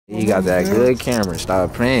You got that good camera.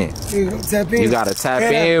 Stop playing. Tap in. You gotta tap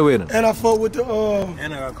in with him. And I fuck with the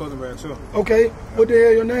And I got a clothing brand too. Okay, what the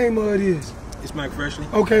hell your name is? It's Mike Freshly.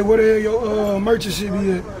 Okay, what the hell your merchant should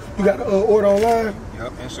be at? You got to order online?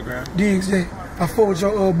 Yep, Instagram. Diggs that. I fuck with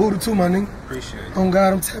your Buddha too, my nigga. Appreciate it. On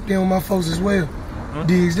God, I'm tapped in with my folks as well.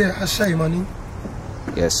 Diggs that. I say, my nigga.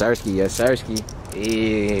 Yes, Sirski. Yes, Sirski.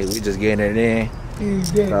 Yeah, we just getting it in.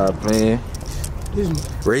 Diggs that. Stop playing.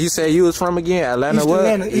 Where you say you was from again? Atlanta, East what?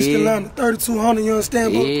 Atlanta, East Atlanta, 3200, you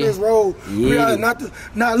understand? Prince Road. Yeah.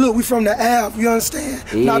 Not look, we from the Ave, you understand?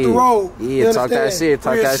 Yeah. Not the road. Yeah, talk that shit,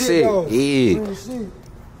 talk that shit. Yeah.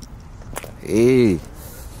 Yeah.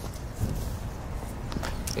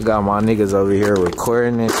 You got my niggas over here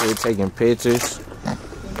recording and shit, taking pictures.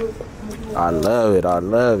 I love it, I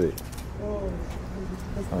love it.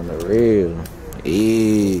 On the real.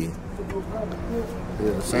 Yeah.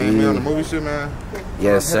 Same man on the movie shit, man.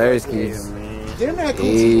 Yes, sir. Damn that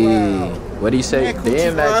coochie loud. What do you say?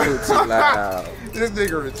 Damn that coochie loud. This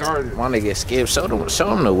nigga retarded. My nigga Skip, show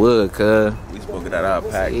them the wood, cuz. We spoke of that out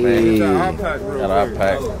pack, man. That out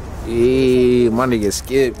pack. Yeah, my nigga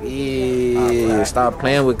Skip. Yeah, stop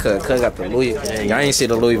playing with Cuz. Cuz got the Louis. Man, y'all ain't see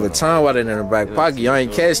the Louis Vuitton wallet in the back pocket. Y'all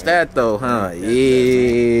ain't catch that though, huh?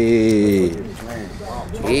 Yeah.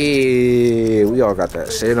 Yeah, we all got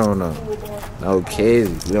that shit on them. No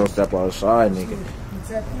kids, we don't step outside, nigga.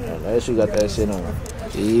 Unless you got that shit on.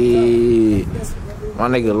 Yeah. My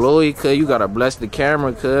nigga Louis, cuz, you gotta bless the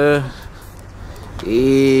camera, cuz.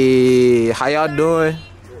 Yeah. How y'all doing?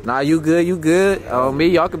 Nah, you good, you good. Oh, me,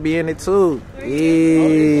 y'all could be in it too.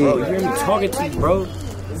 Yeah. Bro, you hear me talking to you, bro?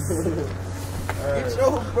 It's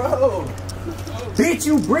your bro. Bitch,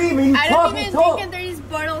 you breathing, you I talking, don't even talk. think there's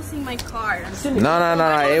bottles in my car. No.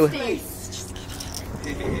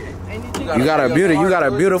 You got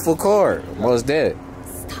a beautiful car. What's that?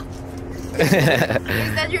 Is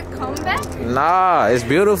that your comeback? Nah, it's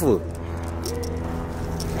beautiful.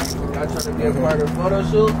 Y'all trying to be a part of the photo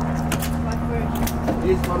shoot? What for?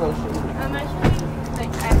 This photo shoot. I'm actually,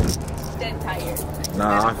 like, I'm dead tired.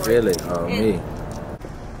 Nah, I feel it. Oh, me.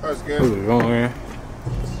 That's good. Who's going here?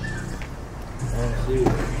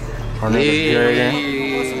 Yeah,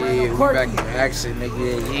 we back in action, nigga.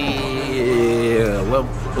 Yeah.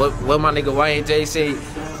 What my nigga YNJ say?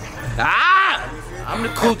 Ah! I'm the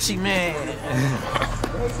coochie man.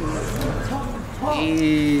 Yeah.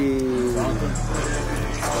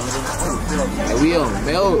 We on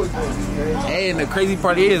Mel. Hey, and the crazy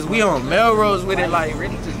part is we on Melrose with it, like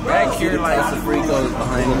really just back here, like the free goes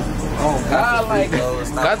behind us. Oh God, like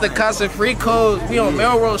got the Casa Fricos. We on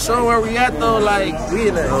Melrose. Show where we at though, like we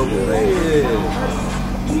in the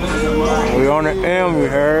We on the M, we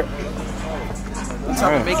heard. I'm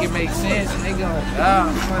trying to make it make sense, nigga.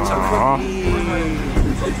 God,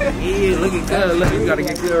 yeah, look at good. Look, you gotta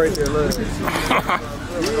get good right there. Look.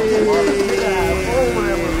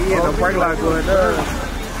 Yeah, the parking lot going up.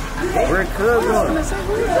 Where Cuz going?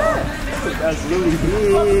 That's Louis.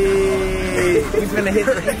 Yeah, he finna hit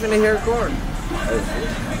a corner.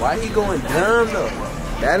 Why he going dumb though?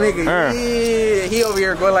 That nigga, yeah, he over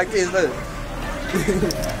here going like this. Look.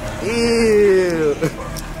 Ew.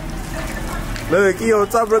 Look, he on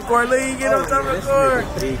top of the court. Look, he get on top of the court.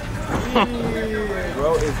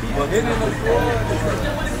 Bro, if he hitting the floor.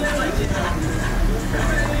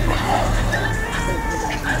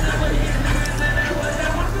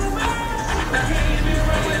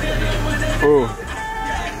 Ooh.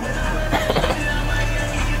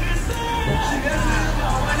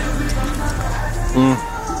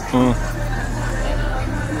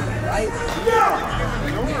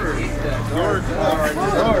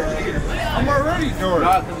 I'm already doing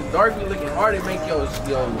Nah, cause the dark be looking hard to make yo.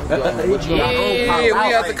 Yeah,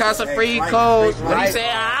 we at the Casa Fricos. What he say?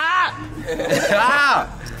 Ah!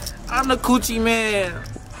 I'm the coochie man.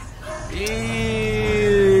 Yeah.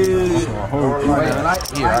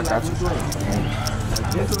 Here, I got you.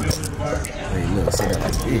 Wait, look, say that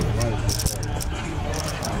like this.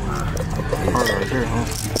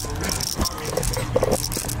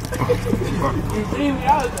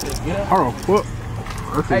 Hold on, what?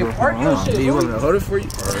 Hey, park your shit. You want me to hold it for you?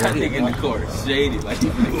 That nigga in the court, shady, like he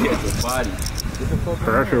finna catch a body.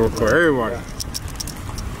 That shit was for everybody.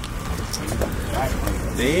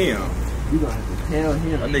 Damn. You gonna have to tell him.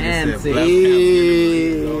 That nigga said black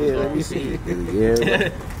Yeah, let me see. Yeah.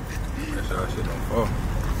 That's how shit don't fall.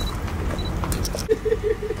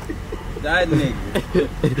 That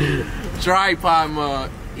nigga. Tripod mug.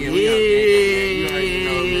 Yeah, we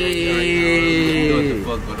know what the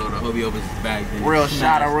fuck going on. I hope he opens his bag. Real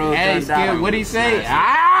shot of real. Hey, Skip, what'd he say?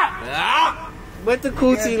 Ah! What the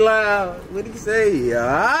coochie loud? What'd he say?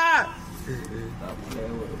 Ah!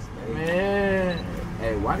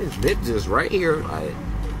 why this lip just right here? Like,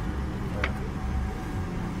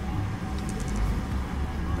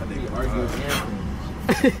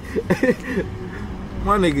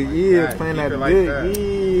 my nigga, yeah, playing that like good, that. yeah.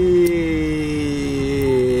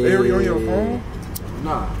 They already on your phone?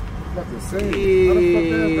 Nah. About to say, how the fuck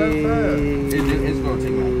that fast? It's gonna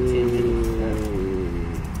take like 10 minutes.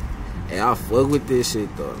 Hey, I fuck with this shit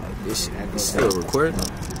though. Like this shit, it's still recording.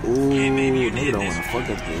 Ooh, nigga don't wanna fuck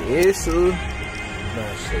up the issue. No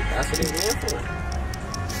shit, that's what it's there for.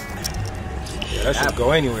 Yeah, that should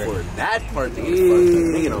go anywhere. For that part,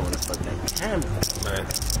 nigga don't wanna fuck that camera. Man.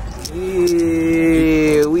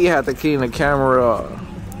 Yeah, we have to clean the camera off.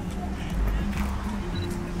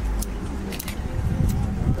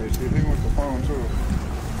 Hey, see, he wants the phone too.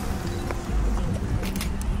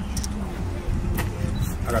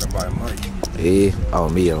 I gotta buy a mic. Yeah,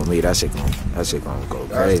 on me. That shit gonna go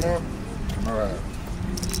crazy. Alright.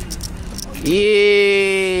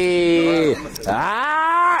 Yeah.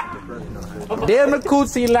 Ah. Damn the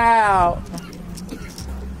coochie loud.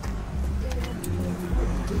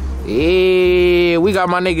 Yeah, we got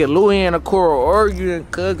my nigga Louis and the Coral arguing.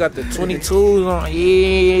 Cuz got the 22s on.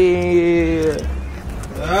 Yeah.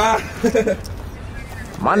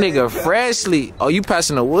 My nigga Freshly. Oh, you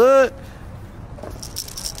passing the wood?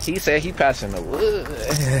 He said he passing the wood.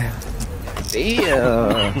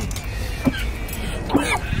 Damn.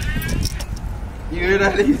 You hear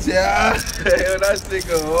that? He said, ah, hell, that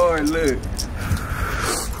nigga hard, look.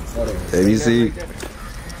 Have you seen?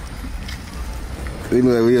 We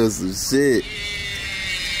look like we on some shit.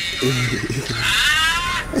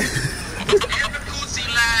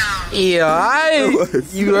 Yeah,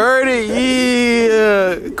 you heard it.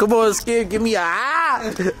 Yeah, come on, Skip, give me a ah.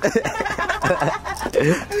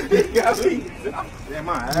 Damn,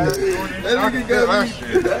 my ass. That nigga got me.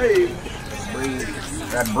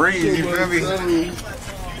 That breeze, you feel me?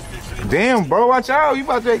 Damn, bro, watch out. You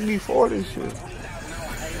about to take me for this shit.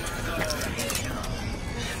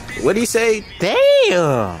 What'd he say?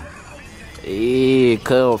 Damn. Yeah,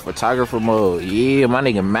 cuz photographer mode. Yeah, my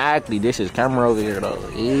nigga Mackley. This is camera over here though.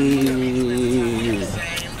 Yeah.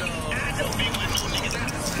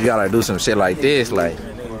 You gotta do some shit like this, like.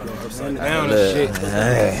 Down the shit.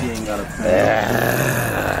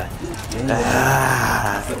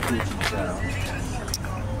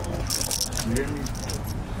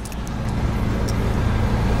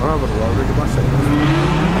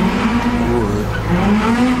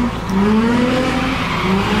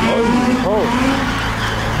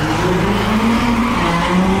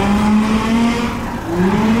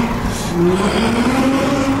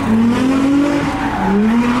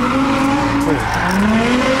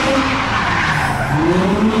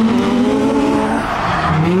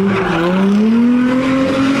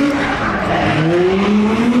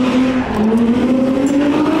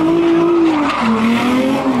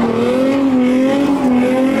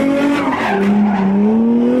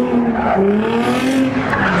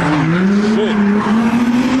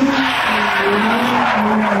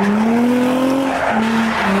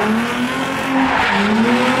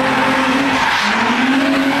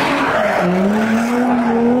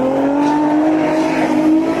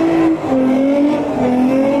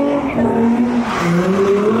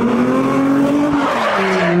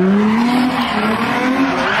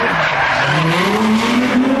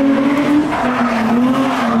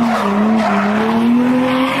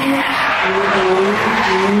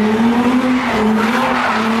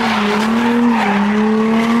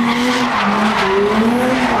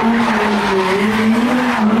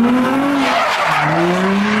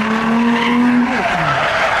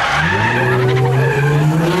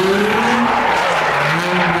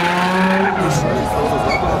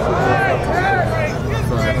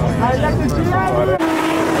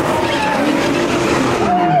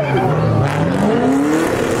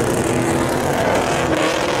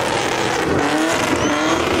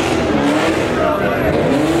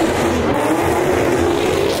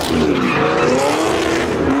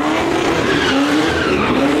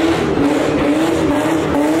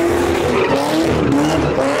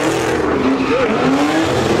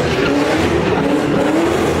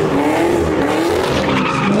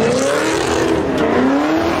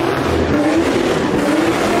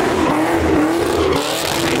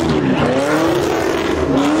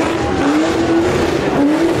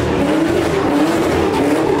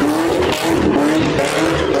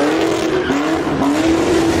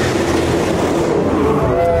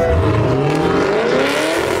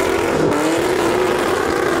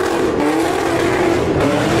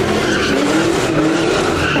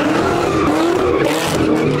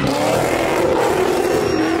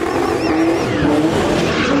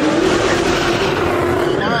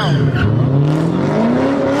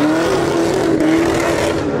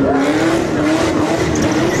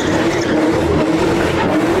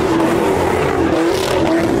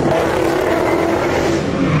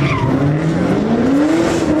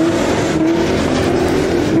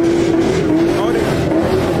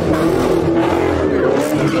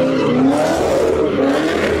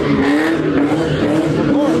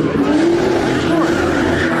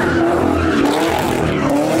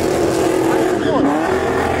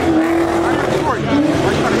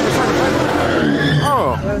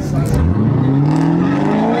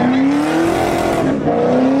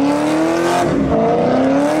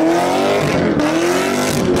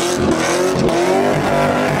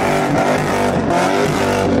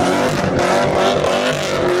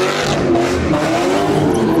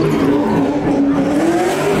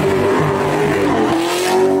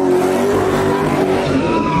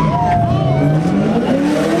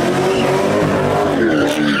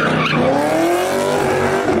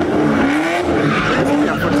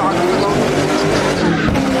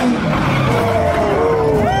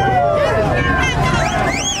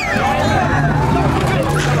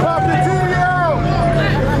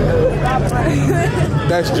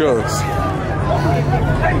 That's drugs.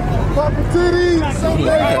 Papa titties,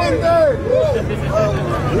 someday, one day.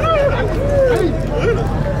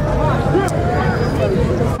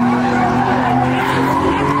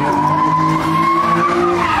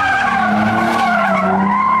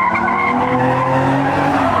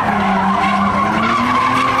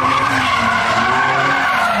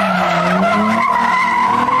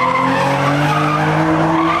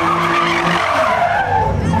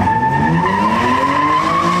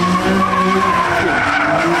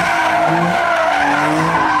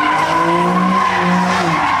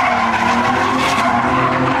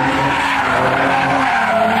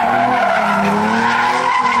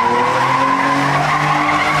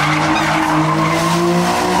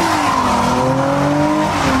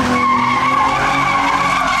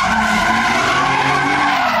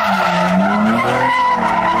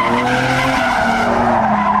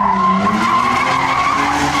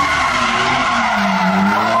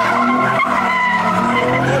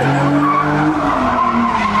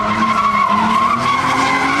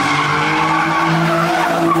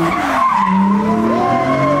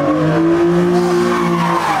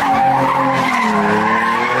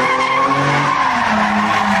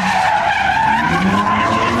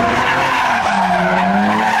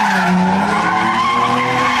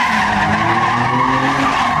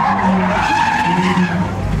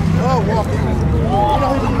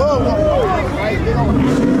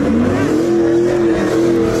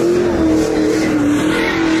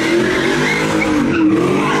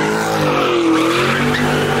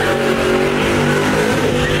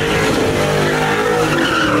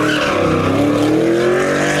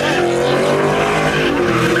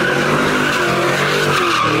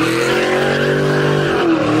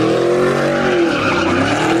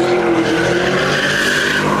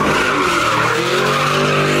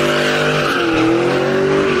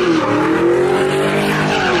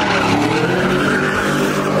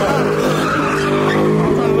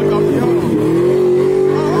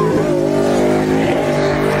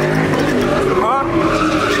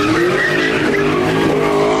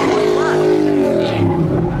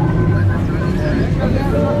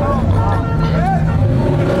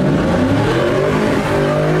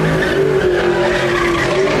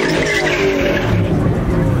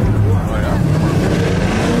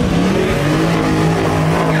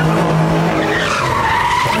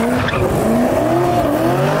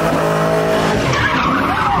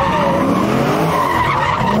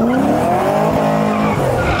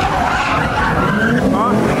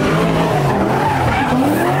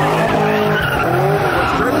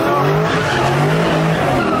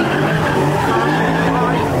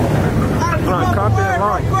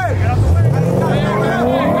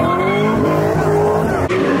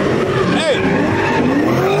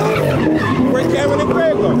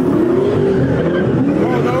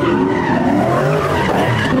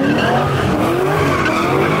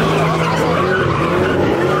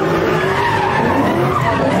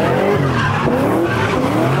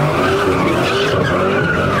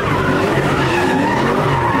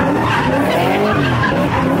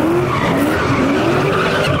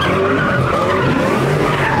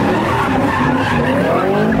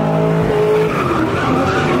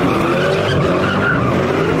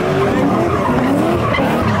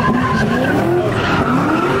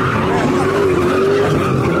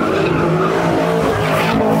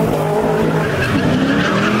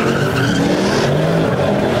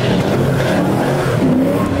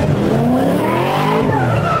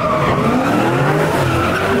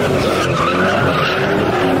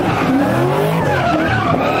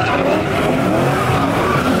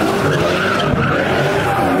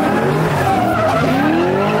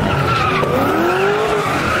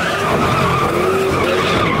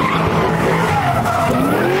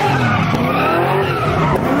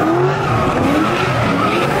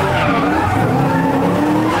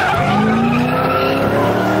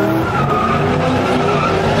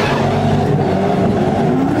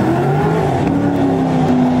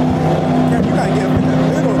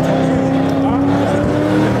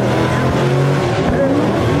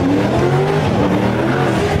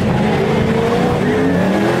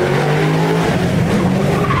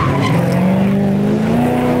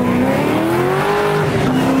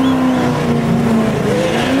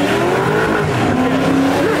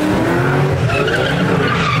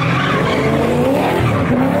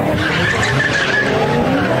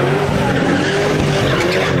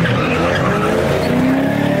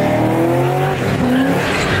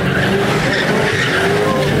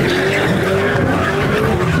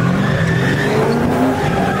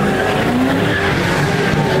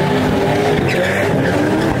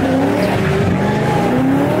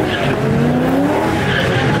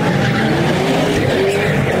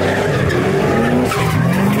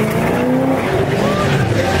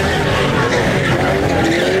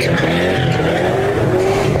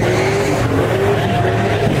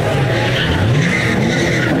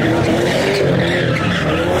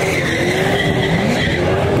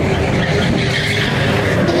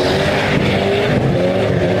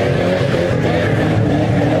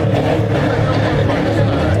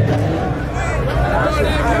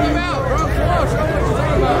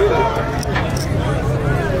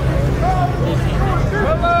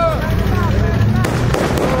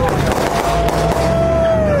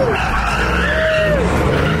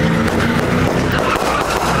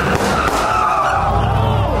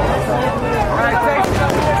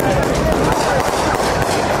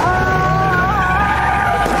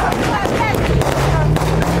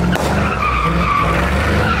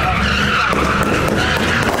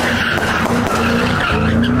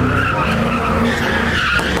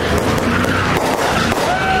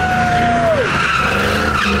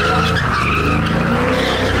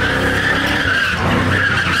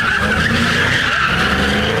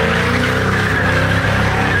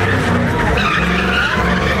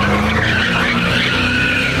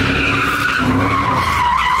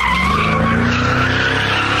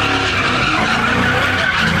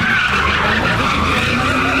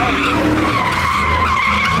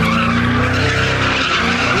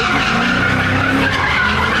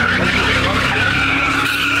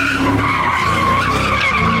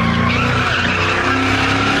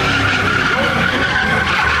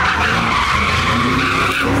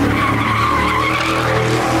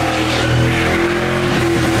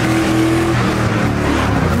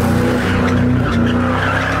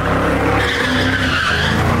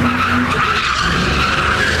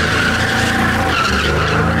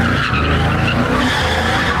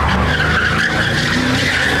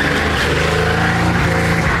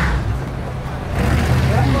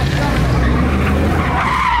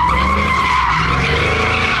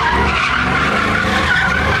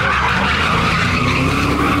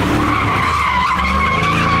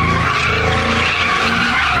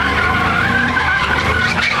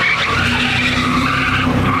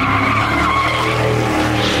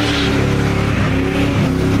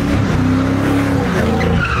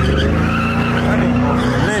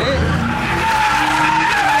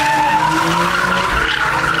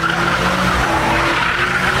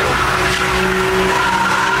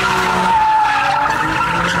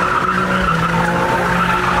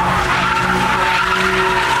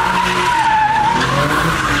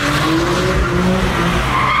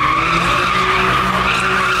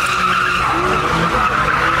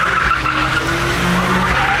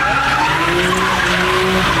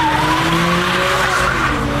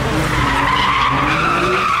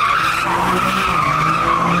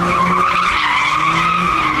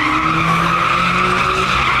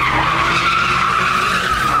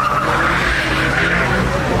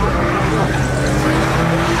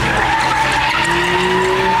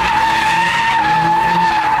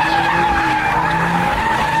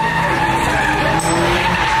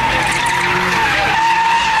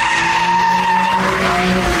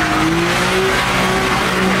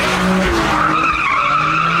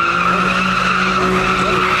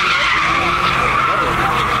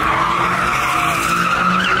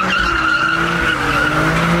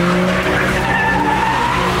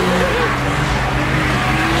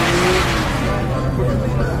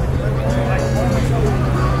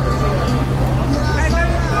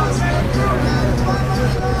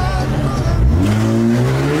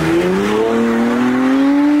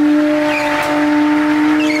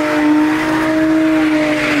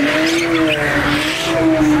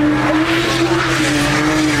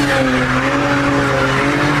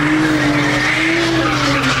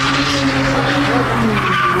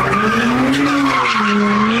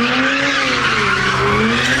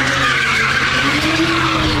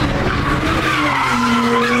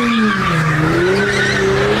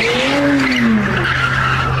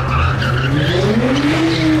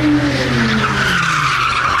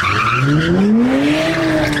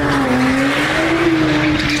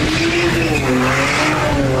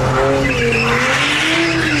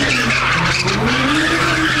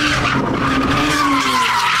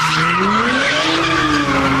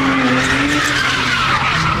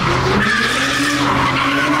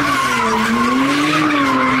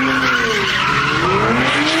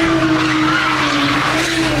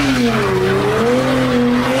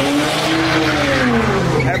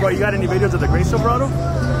 got any videos of the Grace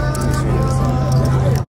Sobrado?